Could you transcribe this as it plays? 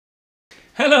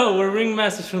Hello, we're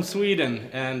Ringmasters from Sweden,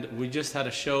 and we just had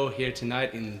a show here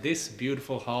tonight in this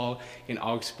beautiful hall in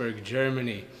Augsburg,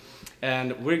 Germany.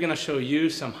 And we're gonna show you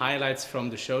some highlights from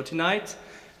the show tonight.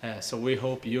 So we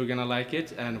hope you're gonna like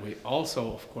it, and we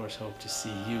also, of course, hope to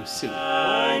see you soon.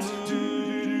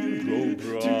 Grow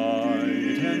bright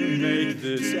and make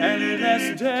this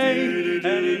endless day,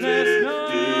 endless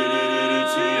night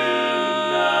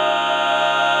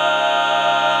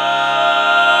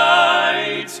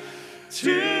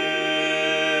tonight.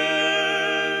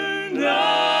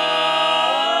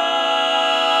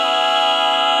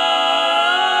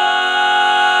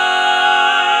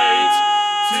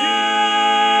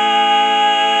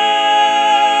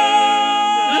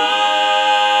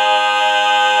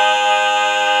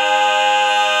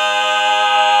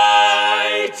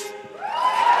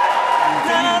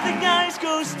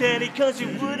 Steady, cause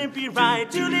it wouldn't be right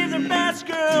to leave the best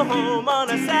girl home on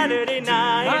a Saturday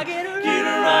night. I get around,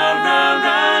 round, round,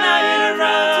 round, I get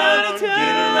around, town to town.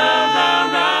 Get around,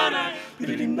 round, round, I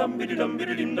bididim dum bididim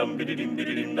bididim dum bididim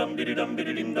bididim dum bididim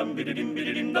bididim dum bididim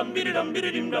bididim dum bididim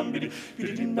bididim dum bididim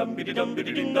dum bididim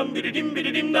bididim dum bididim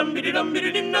bididim dum bididim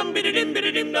bididim dum bididim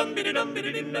bididim dum bididim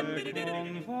bididim dum bididim.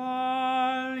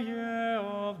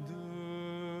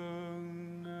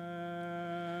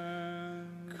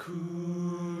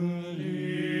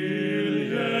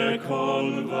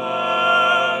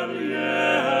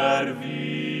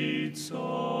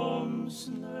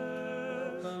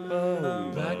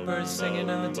 Blackbirds singing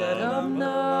in the dead of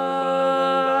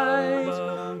night.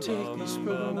 Take these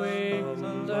broken wings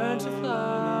and learn to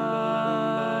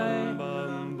fly.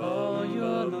 All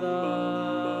your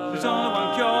love. There's only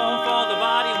one cure for the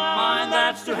body and mind.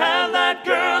 That's to have that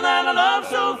girl that I love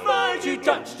so fine. She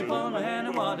touched upon my hand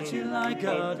and what did she like?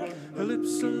 God, her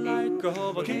lips are like a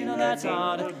whole volcano that's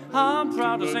hot. I'm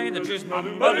proud to say that she's my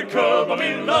buttercup. I'm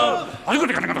in love.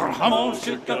 I'm all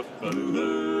shook up.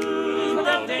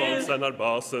 Sen är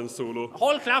basen solo.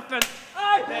 Håll klaffen!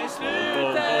 Det är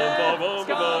slutet!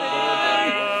 Ska det